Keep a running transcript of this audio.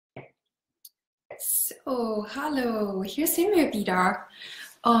So, hallo, hier sind wir wieder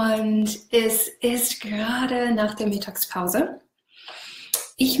und es ist gerade nach der Mittagspause.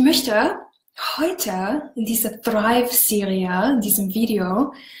 Ich möchte heute in dieser Thrive-Serie, in diesem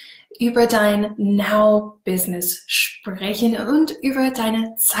Video, über dein Now-Business sprechen und über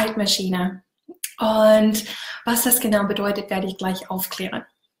deine Zeitmaschine. Und was das genau bedeutet, werde ich gleich aufklären.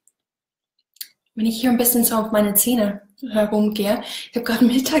 Wenn ich hier ein bisschen so auf meine Zähne herumgehe, ich habe gerade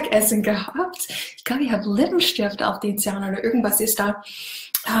Mittagessen gehabt. Ich glaube, ich habe Lippenstift auf den Zähnen oder irgendwas ist da.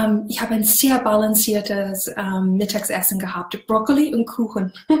 Ich habe ein sehr balanciertes Mittagessen gehabt. Brokkoli und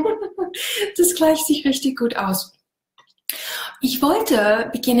Kuchen. Das gleicht sich richtig gut aus. Ich wollte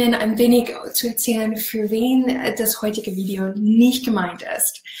beginnen, ein wenig zu erzählen, für wen das heutige Video nicht gemeint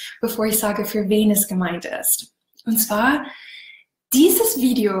ist, bevor ich sage, für wen es gemeint ist. Und zwar, dieses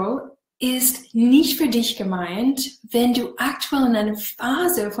Video ist nicht für dich gemeint, wenn du aktuell in einer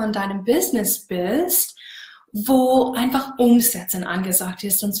Phase von deinem Business bist, wo einfach Umsetzen angesagt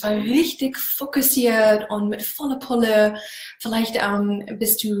ist, und zwar richtig fokussiert und mit voller Pulle. Vielleicht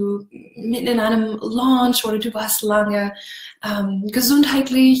bist du mitten in einem Launch oder du warst lange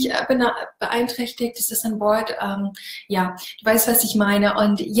gesundheitlich beeinträchtigt, ist das ein Wort? Ja, du weißt, was ich meine.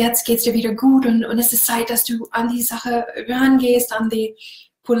 Und jetzt geht's dir wieder gut und es ist Zeit, dass du an die Sache rangehst, an die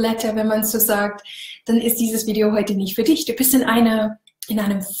Poulette, wenn man so sagt. Dann ist dieses Video heute nicht für dich. Du bist in einem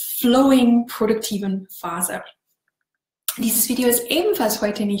flowing, produktiven Phase. Dieses Video ist ebenfalls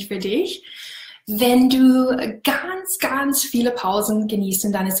heute nicht für dich, wenn du ganz viele Pausen genießt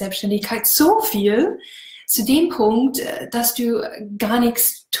in deiner Selbstständigkeit. So viel zu dem Punkt, dass du gar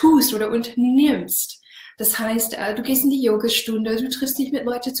nichts tust oder unternimmst. Das heißt, du gehst in die Yogastunde, du triffst dich mit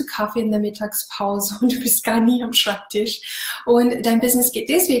Leuten zu Kaffee in der Mittagspause und du bist gar nie am Schreibtisch. Und dein Business geht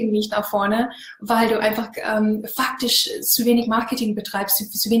deswegen nicht nach vorne, weil du einfach faktisch zu wenig Marketing betreibst,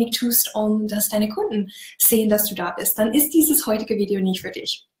 zu wenig tust, um dass deine Kunden sehen, dass du da bist. Dann ist dieses heutige Video nicht für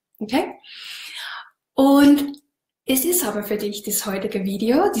dich. Okay? Und es ist aber für dich das heutige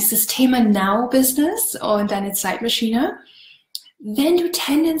Video, dieses Thema Now-Business und deine Zeitmaschine, wenn du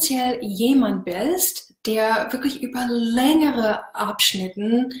tendenziell jemand bist, der wirklich über längere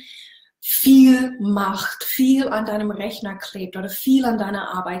Abschnitten viel macht, viel an deinem Rechner klebt oder viel an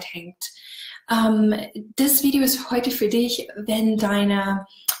deiner Arbeit hängt. Das Video ist heute für dich, wenn dein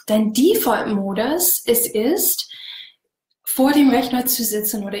Default-Modus es ist, vor dem Rechner zu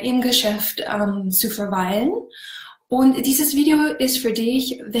sitzen oder im Geschäft zu verweilen. Und dieses Video ist für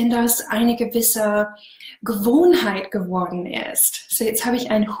dich, wenn das eine gewisse Gewohnheit geworden ist. So, jetzt habe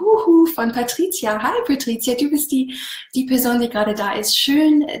ich ein Huhu von Patricia. Hi Patricia, du bist die Person, die gerade da ist.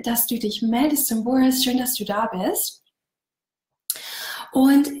 Schön, dass du dich meldest zum Boris. Schön, dass du da bist.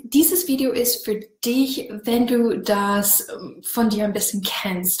 Und dieses Video ist für dich, wenn du das von dir ein bisschen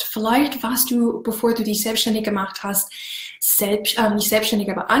kennst. Vielleicht warst du, bevor du dich selbstständig gemacht hast, nicht selbstständig,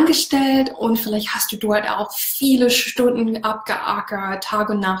 aber angestellt, und vielleicht hast du dort auch viele Stunden abgeackert, Tag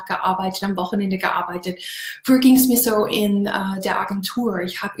und Nacht gearbeitet, am Wochenende gearbeitet. Früher ging es mir so in der Agentur.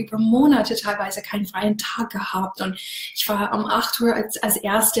 Ich habe über Monate teilweise keinen freien Tag gehabt und ich war um 8 Uhr als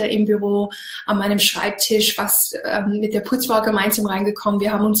Erste im Büro an meinem Schreibtisch, was mit der Putzfrau gemeinsam reingekommen.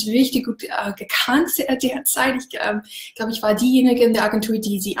 Wir haben uns richtig gut gekannt derzeit. Ich glaube, ich war diejenige in der Agentur,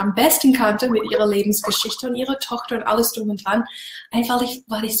 die sie am besten kannte mit ihrer Lebensgeschichte und ihrer Tochter und alles drum und dran, einfach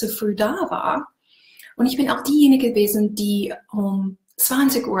weil ich so früh da war. Und ich bin auch diejenige gewesen, die um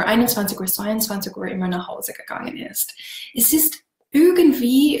 20 Uhr, 21 Uhr, 22 Uhr immer nach Hause gegangen ist. Es ist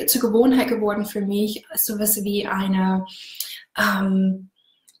irgendwie zur Gewohnheit geworden für mich, sowas wie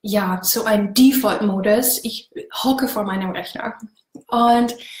so ein Default-Modus. Ich hocke vor meinem Rechner.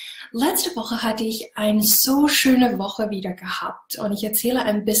 Und letzte Woche hatte ich eine so schöne Woche wieder gehabt und ich erzähle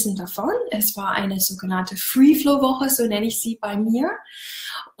ein bisschen davon. Es war eine sogenannte Free-Flow-Woche, so nenne ich sie bei mir.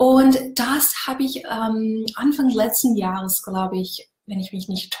 Und das habe ich Anfang letzten Jahres, glaube ich, wenn ich mich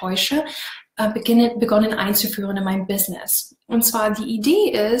nicht täusche, begonnen einzuführen in mein Business. Und zwar die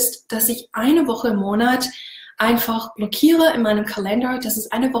Idee ist, dass ich eine Woche im Monat einfach blockiere in meinem Kalender. Das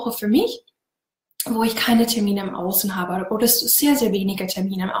ist eine Woche für mich, wo ich keine Termine im Außen habe oder sehr wenige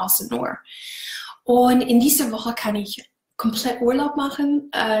Termine im Außen nur. Und in dieser Woche kann ich komplett Urlaub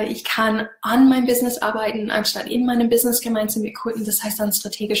machen. Ich kann an meinem Business arbeiten, anstatt in meinem Business gemeinsam mit Kunden, das heißt an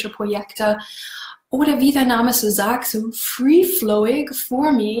strategische Projekte. Oder wie der Name so sagt, so free-flowing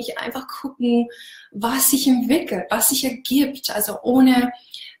vor mich, einfach gucken, was sich entwickelt, was sich ergibt, also ohne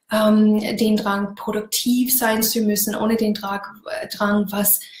den Drang, produktiv sein zu müssen, ohne den Drang,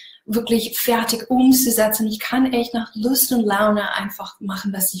 was wirklich fertig umzusetzen. Ich kann echt nach Lust und Laune einfach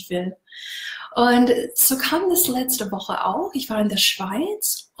machen, was ich will. Und so kam das letzte Woche auch. Ich war in der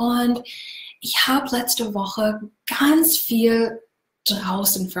Schweiz und Ich habe letzte Woche ganz viel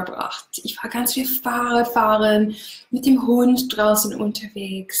draußen verbracht. Ich war ganz viel Fahrradfahren, mit dem Hund draußen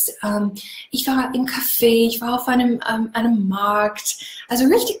unterwegs. Ich war im Café, ich war auf einem Markt. Also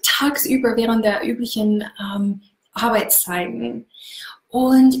richtig tagsüber während der üblichen Arbeitszeiten.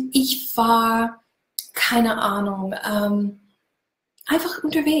 Und ich war, keine Ahnung, einfach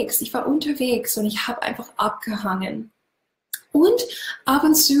unterwegs. Ich war unterwegs und ich habe einfach abgehangen. Und ab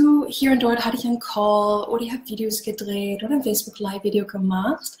und zu hier und dort hatte ich einen Call oder ich habe Videos gedreht oder ein Facebook-Live-Video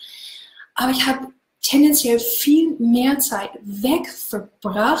gemacht. Aber ich habe tendenziell viel mehr Zeit weg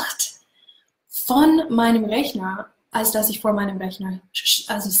verbracht von meinem Rechner, als dass ich vor meinem Rechner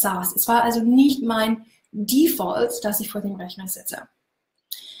saß. Es war also nicht mein Default, dass ich vor dem Rechner sitze.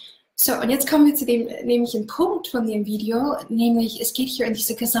 So, und jetzt kommen wir zu dem nämlichen Punkt von dem Video, nämlich es geht hier in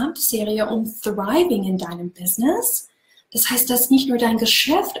dieser gesamte Serie um Thriving in deinem Business. Das heißt, dass nicht nur dein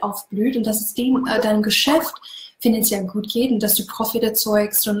Geschäft aufblüht und dass es deinem Geschäft finanziell gut geht und dass du Profit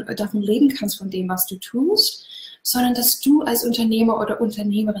erzeugst und davon leben kannst von dem, was du tust, sondern dass du als Unternehmer oder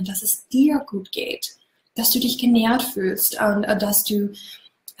Unternehmerin, dass es dir gut geht, dass du dich genährt fühlst und dass du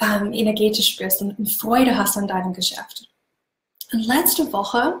energetisch bist und Freude hast an deinem Geschäft. Und letzte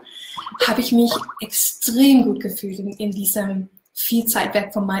Woche habe ich mich extrem gut gefühlt in diesem viel Zeit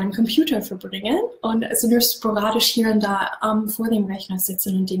weg von meinem Computer verbringen und also nur sporadisch hier und da vor dem Rechner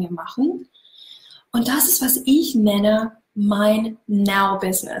sitzen und Dinge machen. Und das ist, was ich nenne mein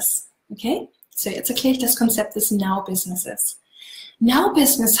Now-Business. Okay? So, jetzt erkläre ich das Konzept des Now-Businesses.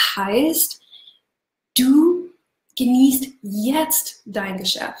 Now-Business heißt, du genießt jetzt dein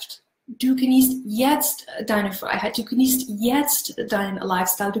Geschäft. Du genießt jetzt deine Freiheit, du genießt jetzt deinen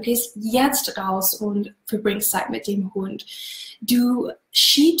Lifestyle, du gehst jetzt raus und verbringst Zeit mit dem Hund. Du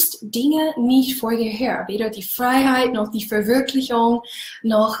schiebst Dinge nicht vor dir her, weder die Freiheit noch die Verwirklichung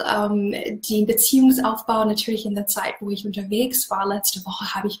noch den Beziehungsaufbau. Natürlich in der Zeit, wo ich unterwegs war, letzte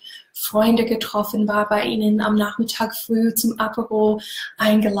Woche habe ich Freunde getroffen, war bei ihnen am Nachmittag früh zum Apero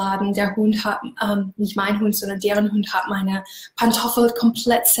eingeladen. Der Hund hat, nicht mein Hund, sondern deren Hund hat meine Pantoffel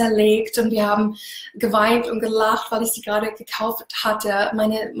komplett zerlegt und wir haben geweint und gelacht, weil ich sie gerade gekauft hatte,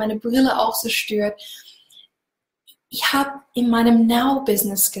 meine Brille auch zerstört. Ich habe in meinem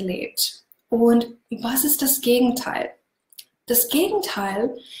Now-Business gelebt. Und was ist das Gegenteil? Das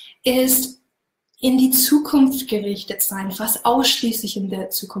Gegenteil ist in die Zukunft gerichtet sein, fast ausschließlich in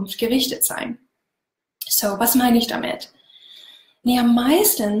der Zukunft gerichtet sein. So, was meine ich damit? Ja,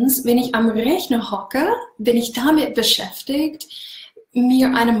 meistens, wenn ich am Rechner hocke, bin ich damit beschäftigt,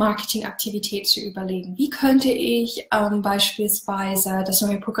 mir eine Marketingaktivität zu überlegen. Wie könnte ich beispielsweise das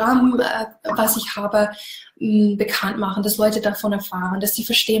neue Programm, was ich habe, bekannt machen, dass Leute davon erfahren, dass sie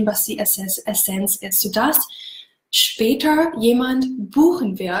verstehen, was die Essenz ist, sodass später jemand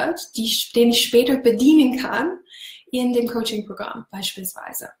buchen wird, den ich später bedienen kann in dem Coaching-Programm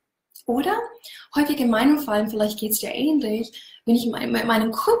beispielsweise. Oder häufig in meinem Fall, vielleicht geht es dir ähnlich, wenn ich mit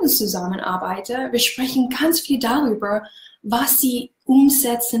meinen Kunden zusammenarbeite, wir sprechen ganz viel darüber, was sie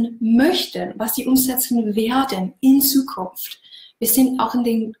umsetzen möchten, was sie umsetzen werden in Zukunft. Wir sind auch in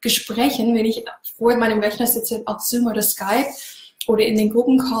den Gesprächen, wenn ich vor meinem Rechner sitze, auf Zoom oder Skype oder in den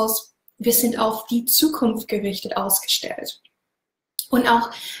Gruppencalls, wir sind auf die Zukunft gerichtet ausgestellt. Und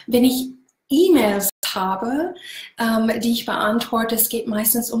auch wenn ich E-Mails habe, die ich beantworte, es geht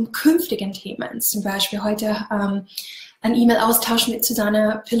meistens um künftigen Themen. Zum Beispiel heute ein E-Mail-Austausch mit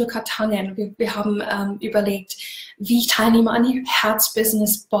Susanne Pillow-Katangen. Wir haben überlegt, wie ich teilnehme an die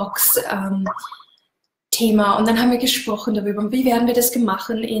Herz-Business-Box Thema. Und dann haben wir gesprochen darüber, wie werden wir das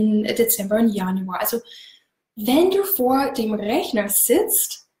machen in Dezember und Januar. Also wenn du vor dem Rechner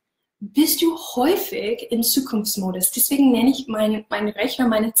sitzt, bist du häufig in Zukunftsmodus. Deswegen nenne ich meinen Rechner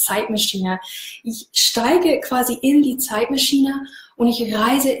meine Zeitmaschine. Ich steige quasi in die Zeitmaschine und ich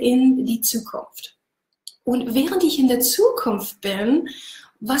reise in die Zukunft. Und während ich in der Zukunft bin,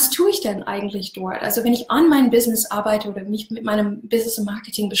 was tue ich denn eigentlich dort? Also wenn ich an meinem Business arbeite oder mich mit meinem Business und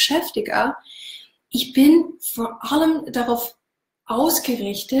Marketing beschäftige, ich bin vor allem darauf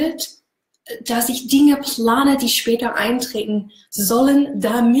ausgerichtet, dass ich Dinge plane, die später eintreten sollen,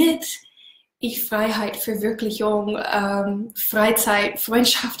 damit ich Freiheit, Verwirklichung, Freizeit,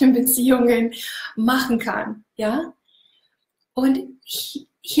 Freundschaften, Beziehungen machen kann. Ja? Und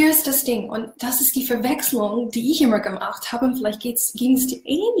hier ist das Ding, und das ist die Verwechslung, die ich immer gemacht habe, und vielleicht ging es dir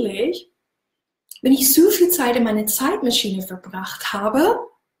ähnlich, wenn ich so viel Zeit in meine Zeitmaschine verbracht habe,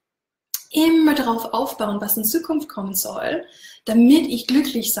 immer darauf aufbauen, was in Zukunft kommen soll, damit ich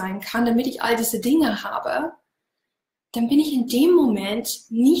glücklich sein kann, damit ich all diese Dinge habe, dann bin ich in dem Moment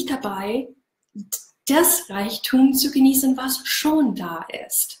nicht dabei, das Reichtum zu genießen, was schon da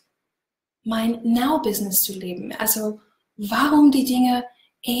ist. mein Now-Business zu leben. Also warum die Dinge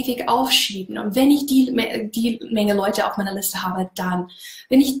ewig aufschieben. Und wenn ich die Menge Leute auf meiner Liste habe, dann.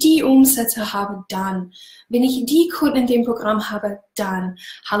 Wenn ich die Umsätze habe, dann. Wenn ich die Kunden in dem Programm habe, dann.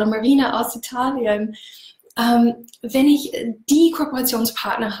 Hallo Marina aus Italien. Wenn ich die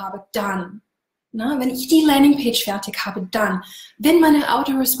Kooperationspartner habe, dann. Na, wenn ich die Landingpage fertig habe, dann. Wenn meine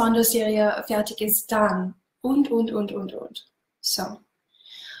Autoresponder-Serie fertig ist, dann. Und. So.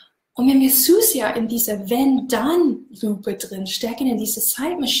 Und wenn wir zu sehr in dieser Wenn-Dann-Lupe drin stecken, in dieser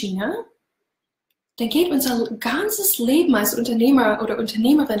Zeitmaschine, dann geht unser ganzes Leben als Unternehmer oder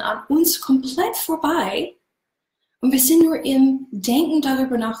Unternehmerin an uns komplett vorbei. Und wir sind nur im Denken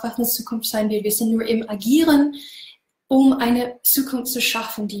darüber nach, was in Zukunft sein wird. Wir sind nur im Agieren, um eine Zukunft zu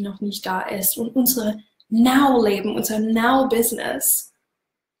schaffen, die noch nicht da ist. Und unser Now-Leben, unser Now-Business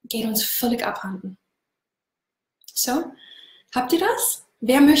geht uns völlig abhanden. So, habt ihr das?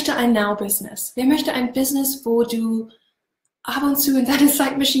 Wer möchte ein Now-Business? Wer möchte ein Business, wo du ab und zu in deine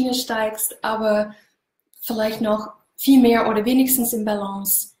Zeitmaschine steigst, aber vielleicht noch viel mehr oder wenigstens in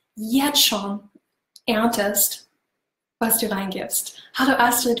Balance jetzt schon erntest, was du reingibst? Hallo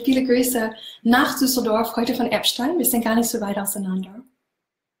Astrid, viele Grüße nach Düsseldorf, heute von Epstein. Wir sind gar nicht so weit auseinander.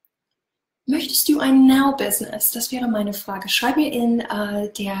 Möchtest du ein Now-Business? Das wäre meine Frage. Schreib mir in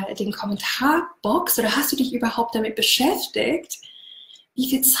den Kommentarbox, oder hast du dich überhaupt damit beschäftigt, wie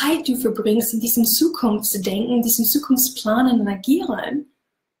viel Zeit du verbringst in diesem Zukunftsdenken, diesem Zukunftsplanen und Agieren.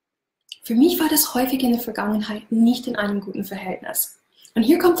 Für mich war das häufig in der Vergangenheit nicht in einem guten Verhältnis. Und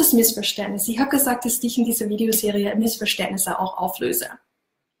hier kommt das Missverständnis. Ich habe gesagt, dass ich in dieser Videoserie Missverständnisse auch auflöse.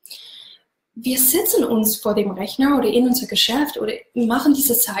 Wir sitzen uns vor dem Rechner oder in unser Geschäft oder machen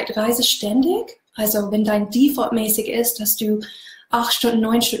diese Zeitreise ständig. Also wenn dein Default mäßig ist, dass du 8 Stunden,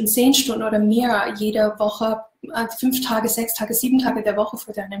 9 Stunden, 10 Stunden oder mehr jede Woche, 5 Tage, 6 Tage, 7 Tage der Woche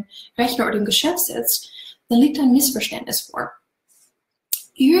vor deinem Rechner oder im Geschäft sitzt, dann liegt ein Missverständnis vor.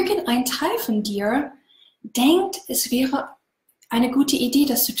 Irgendein Teil von dir denkt, es wäre eine gute Idee,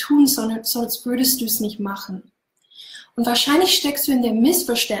 das zu tun, sonst würdest du es nicht machen. Und wahrscheinlich steckst du in der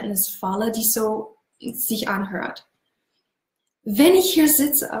Missverständnisfalle, die so sich anhört. Wenn ich hier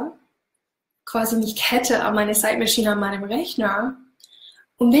sitze, quasi mich kette an meine Zeitmaschine, an meinem Rechner,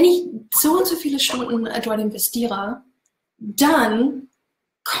 und wenn ich so und so viele Stunden dort investiere, dann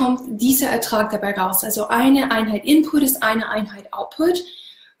kommt dieser Ertrag dabei raus. Also eine Einheit Input ist eine Einheit Output.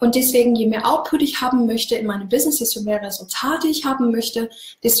 Und deswegen, je mehr Output ich haben möchte in meinem Business, desto mehr Resultate ich haben möchte,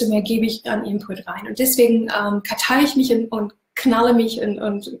 desto mehr gebe ich an Input rein. Und deswegen karteile ich mich und knalle mich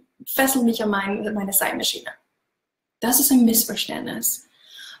und fessel mich an meine Zeitmaschine. Das ist ein Missverständnis.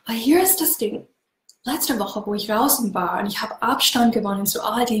 Aber hier ist das Ding. Letzte Woche, wo ich draußen war und ich habe Abstand gewonnen zu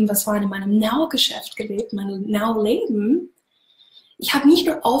all dem, was war in meinem Now-Geschäft gelebt, meinem Now-Leben. Ich habe nicht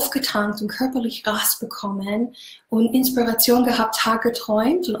nur aufgetankt und körperlich Rast bekommen und Inspiration gehabt, Tag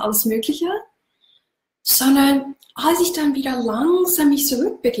geträumt und alles Mögliche, sondern als ich dann wieder langsam mich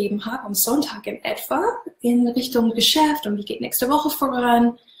zurückbegeben habe, am Sonntag in etwa, in Richtung Geschäft und wie geht nächste Woche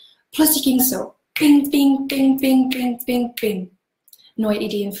voran, plötzlich ging es so, bing, bing, bing, bing, bing, bing, bing. Neue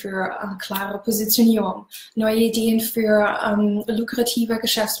Ideen für klare Positionierung, neue Ideen für lukrative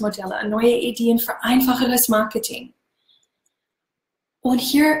Geschäftsmodelle, neue Ideen für einfacheres Marketing. Und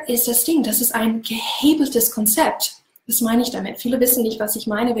hier ist das Ding, das ist ein gehebeltes Konzept. Was meine ich damit? Viele wissen nicht, was ich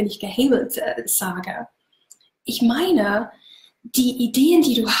meine, wenn ich gehebelt sage. Ich meine, die Ideen,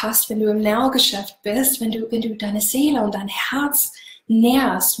 die du hast, wenn du im Now-Geschäft bist, wenn du deine Seele und dein Herz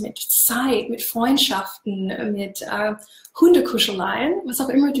nährst mit Zeit, mit Freundschaften, mit Hundekuscheleien, was auch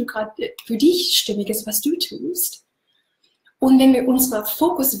immer du gerade für dich stimmig ist, was du tust. Und wenn wir unseren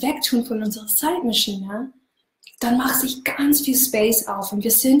Fokus wegtun von unserer Zeitmaschine, dann macht sich ganz viel Space auf und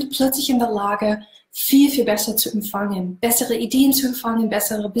wir sind plötzlich in der Lage, viel, viel besser zu empfangen, bessere Ideen zu empfangen,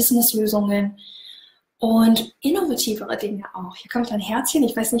 bessere Businesslösungen und innovativere Dinge auch. Hier kommt ein Herzchen,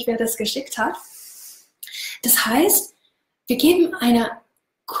 ich weiß nicht, wer das geschickt hat. Das heißt, wir geben eine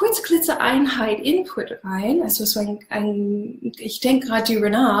Kurzklitzer-Einheit Input rein, also so ich denke gerade darüber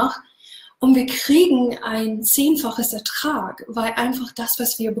nach, und wir kriegen ein 10-faches Ertrag, weil einfach das,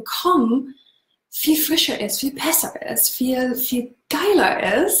 was wir bekommen, viel frischer ist, viel besser ist, viel, viel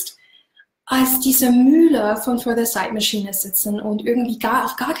geiler ist, als diese Mühle von vor der Zeitmaschine sitzen und irgendwie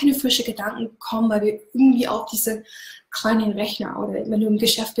auf gar keine frischen Gedanken kommen, weil wir irgendwie auf diese kleinen Rechner oder wenn du im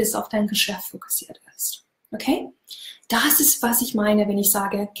Geschäft bist, auf dein Geschäft fokussiert bist. Okay? Das ist, was ich meine, wenn ich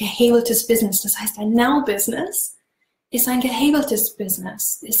sage gehebeltes Business. Das heißt, ein Now-Business ist ein gehebeltes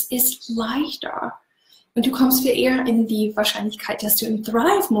Business. Es ist leichter. Und du kommst viel eher in die Wahrscheinlichkeit, dass du im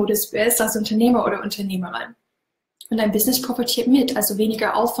Thrive-Modus bist als Unternehmer oder Unternehmerin. und dein Business profitiert mit, also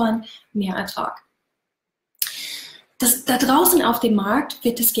weniger Aufwand, mehr Ertrag. Da draußen auf dem Markt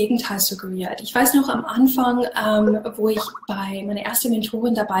wird das Gegenteil suggeriert. Ich weiß noch am Anfang, wo ich bei meiner ersten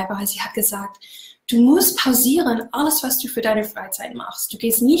Mentorin dabei war, sie hat gesagt, du musst pausieren, alles, was du für deine Freizeit machst. Du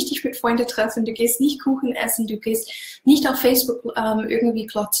gehst nicht dich mit Freunden treffen, du gehst nicht Kuchen essen, du gehst nicht auf Facebook irgendwie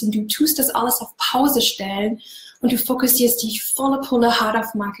klotzen, du tust das alles auf Pause stellen und du fokussierst dich volle Pulle hart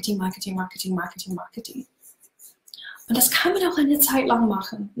auf Marketing, Marketing, Marketing, Marketing, Marketing. Und das kann man auch eine Zeit lang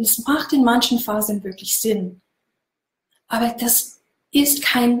machen. Und es macht in manchen Phasen wirklich Sinn. Aber das ist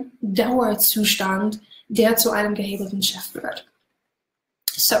kein Dauerzustand, der zu einem gehebelten Chef wird.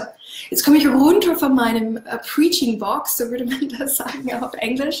 So, jetzt komme ich runter von meinem Preaching-Box, so würde man das sagen auf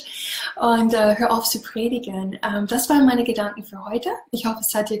Englisch, und hör auf zu predigen. Das waren meine Gedanken für heute. Ich hoffe,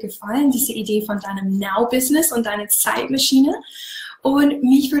 es hat dir gefallen, diese Idee von deinem Now-Business und deiner Zeitmaschine. Und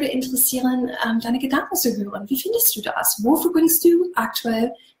mich würde interessieren, deine Gedanken zu hören. Wie findest du das? Wo verbringst du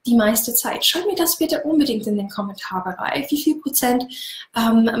aktuell die meiste Zeit? Schreib mir das bitte unbedingt in den Kommentarbereich. Wie viel Prozent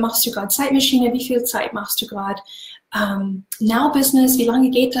machst du gerade Zeitmaschine? Wie viel Zeit machst du gerade Now-Business? Wie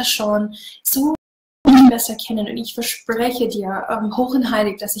lange geht das schon? So besser kennen, und ich verspreche dir hoch und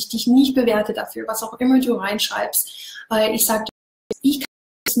heilig, dass ich dich nicht bewerte dafür, was auch immer du reinschreibst, weil ich sage, ich kann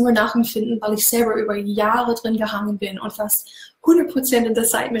es nur nachempfinden, weil ich selber über Jahre drin gehangen bin und fast 100% in der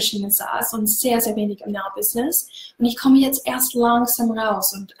Zeitmaschine saß und sehr, sehr wenig im Now-Business, und ich komme jetzt erst langsam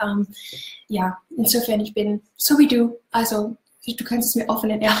raus, und ja, insofern, ich bin so wie du, also du kannst es mir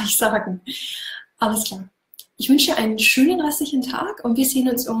offen und ehrlich sagen. Alles klar. Ich wünsche dir einen schönen restlichen Tag, und wir sehen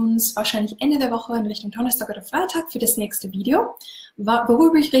uns wahrscheinlich Ende der Woche in Richtung Donnerstag oder Freitag für das nächste Video.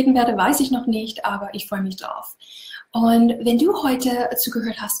 Worüber ich reden werde, weiß ich noch nicht, aber ich freue mich drauf. Und wenn du heute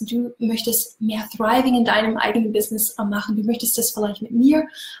zugehört hast und du möchtest mehr Thriving in deinem eigenen Business machen, du möchtest das vielleicht mit mir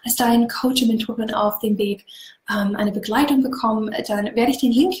als dein Coach und Mentorin auf dem Weg eine Begleitung bekommen, dann werde ich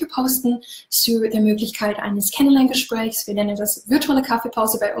den Link hier posten zu der Möglichkeit eines Kennenlerngesprächs. Wir nennen das virtuelle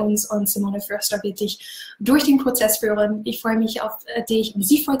Kaffeepause bei uns, und Simone Förster wird dich durch den Prozess führen. Ich freue mich auf dich und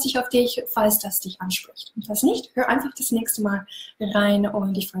sie freut sich auf dich, falls das dich anspricht. Und falls nicht, hör einfach das nächste Mal rein,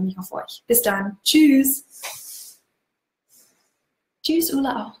 und ich freue mich auf euch. Bis dann. Tschüss. Tschüss,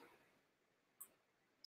 Ulla auch.